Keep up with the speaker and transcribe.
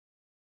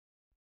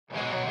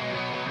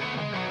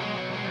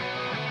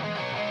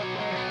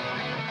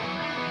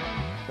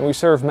and we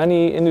serve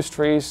many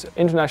industries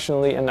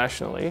internationally and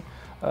nationally,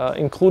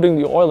 including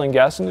the oil and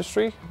gas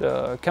industry,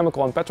 the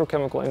chemical and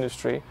petrochemical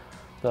industry,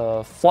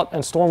 the flood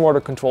and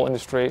stormwater control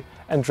industry,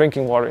 and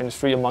drinking water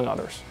industry, among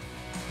others.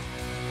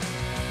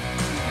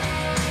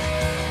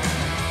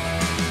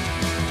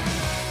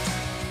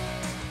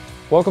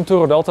 Welcome to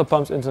Rodelta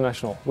Pumps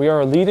International. We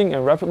are a leading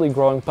and rapidly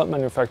growing pump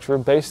manufacturer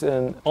based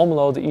in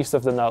Almelo, the east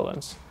of the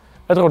Netherlands.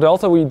 At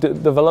Rodelta, we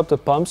developed the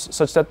pumps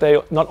such that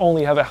they not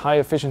only have a high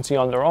efficiency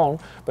on their own,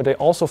 but they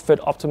also fit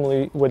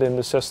optimally within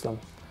the system.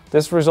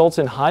 This results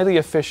in highly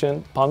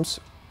efficient pumps,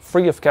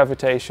 free of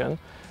cavitation,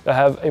 that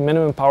have a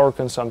minimum power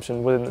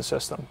consumption within the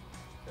system.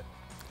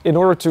 In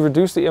order to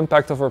reduce the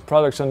impact of our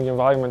products on the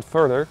environment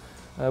further,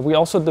 we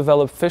also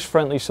develop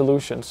fish-friendly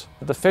solutions.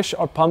 The fish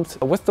are pumped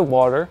with the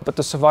water, but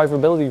the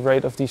survivability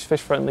rate of these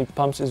fish-friendly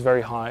pumps is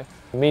very high,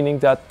 meaning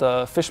that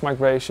the fish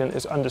migration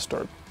is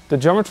undisturbed. The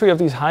geometry of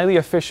these highly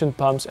efficient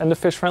pumps and the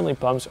fish-friendly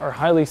pumps are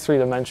highly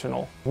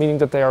three-dimensional, meaning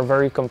that they are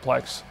very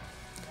complex.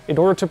 In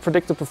order to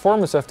predict the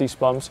performance of these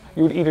pumps,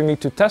 you would either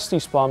need to test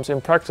these pumps in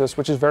practice,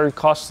 which is very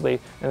costly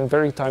and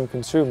very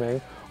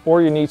time-consuming,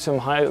 or you need some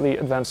highly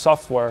advanced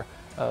software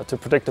to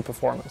predict the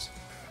performance.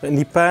 In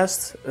the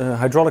past,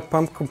 hydraulic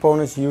pump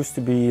components used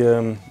to be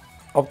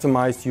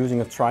optimized using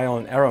a trial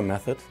and error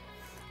method,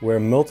 where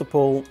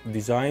multiple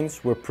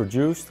designs were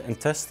produced and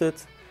tested,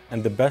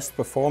 and the best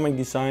performing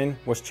design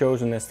was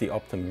chosen as the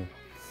optimum.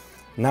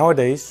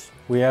 Nowadays,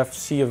 we have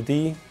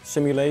CFD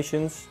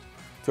simulations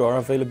to our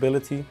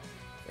availability,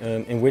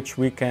 in which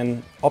we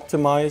can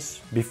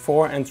optimize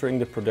before entering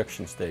the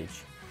production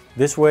stage.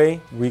 This way,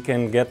 we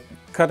can get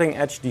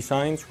cutting-edge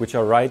designs which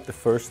are right the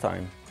first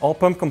time. All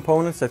pump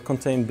components that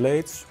contain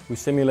blades, we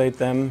simulate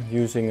them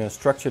using a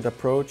structured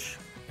approach,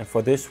 and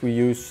for this we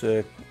use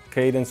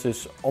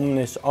Cadence's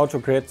Omnis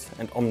Autogrid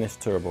and Omnis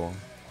Turbo.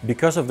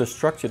 Because of the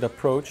structured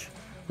approach,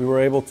 we were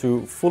able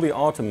to fully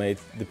automate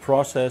the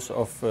process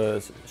of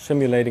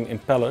simulating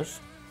impellers,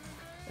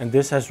 and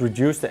this has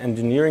reduced the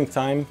engineering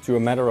time to a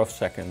matter of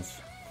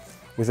seconds.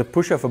 With a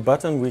push of a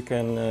button, we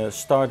can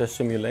start a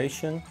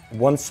simulation.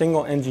 One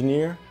single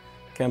engineer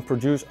can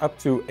produce up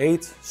to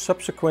 8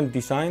 subsequent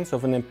designs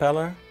of an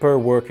impeller per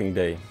working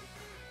day.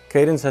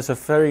 Cadence has a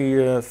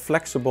very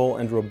flexible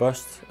and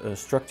robust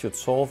structured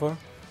solver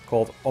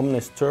called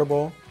Omnis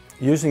Turbo.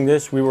 Using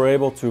this, we were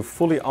able to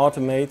fully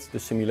automate the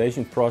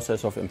simulation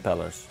process of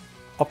impellers.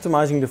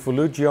 Optimizing the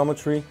volute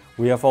geometry,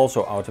 we have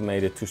also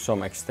automated to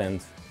some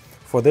extent.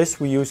 For this,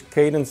 we use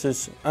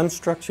Cadence's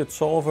unstructured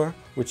solver,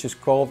 which is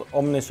called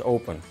Omnis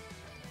Open.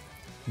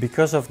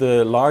 Because of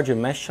the larger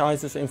mesh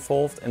sizes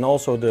involved and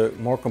also the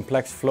more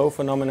complex flow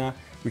phenomena,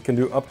 we can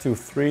do up to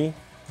 3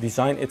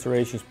 design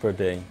iterations per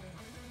day.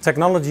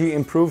 Technology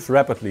improves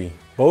rapidly,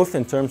 both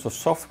in terms of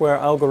software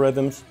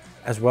algorithms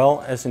as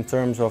well as in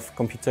terms of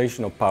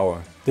computational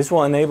power. This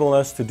will enable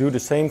us to do the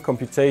same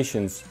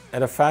computations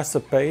at a faster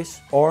pace,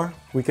 or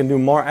we can do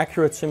more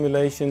accurate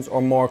simulations or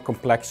more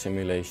complex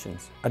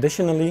simulations.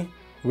 Additionally,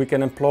 we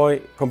can employ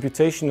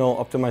computational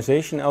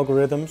optimization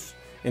algorithms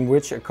in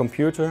which a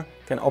computer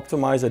can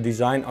optimize a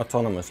design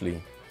autonomously.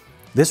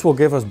 This will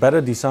give us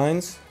better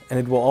designs, and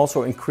it will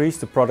also increase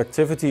the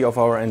productivity of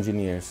our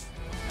engineers.